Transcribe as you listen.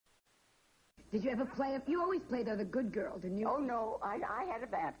Did you ever play? You always played the good girl, didn't you? Oh, no. I had a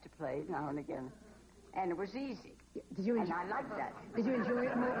vamp to play now and again. And it was easy. Did you enjoy? And I liked that. Did you enjoy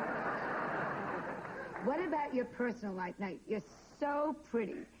it more? What about your personal life? Now, you're so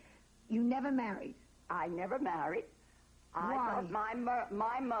pretty. You never married. I never married. Why? I thought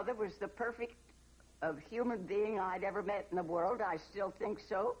my mother was the perfect human being I'd ever met in the world. I still think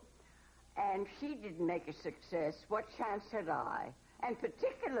so. And she didn't make a success. What chance had I? And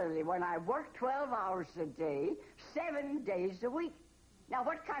particularly when I worked 12 hours a day, 7 days a week. Now,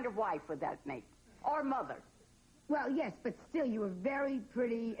 what kind of wife would that make? Or mother? Well, yes, but still, you were very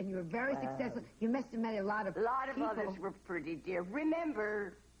pretty and you were very successful. You must have met a lot of people. A lot of others were pretty, dear.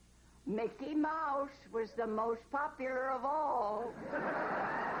 Remember, Mickey Mouse was the most popular of all.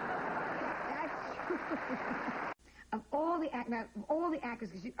 That's true. Of all the actors,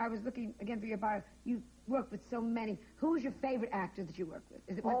 because I was looking again for your bio, you worked with so many. Who was your favorite actor that you worked with?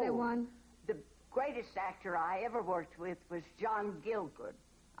 Was there one? The greatest actor I ever worked with was John Gielgud.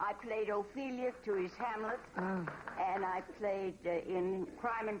 I played Ophelia to his Hamlet, and I played in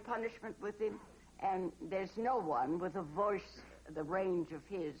Crime and Punishment with him, and there's no one with a voice the range of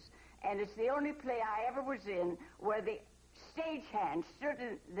his. And it's the only play I ever was in where the stagehand stood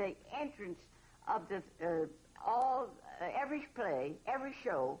in the entrance of the every play, every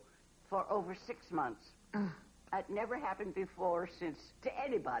show, for over 6 months. That never happened before since to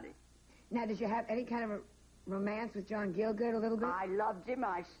anybody. Now, did you have any kind of a romance with John Gielgud a little bit? I loved him.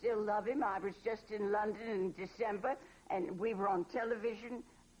 I still love him. I was just in London in December, and we were on television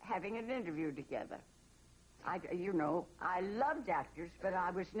having an interview together. I loved actors, but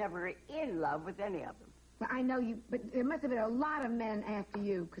I was never in love with any of them. Well, I know you, but there must have been a lot of men after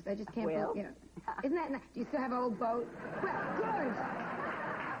you, because I just can't believe, Isn't that nice? Do you still have an old boat? Well, good.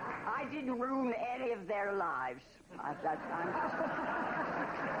 I didn't ruin any of their lives.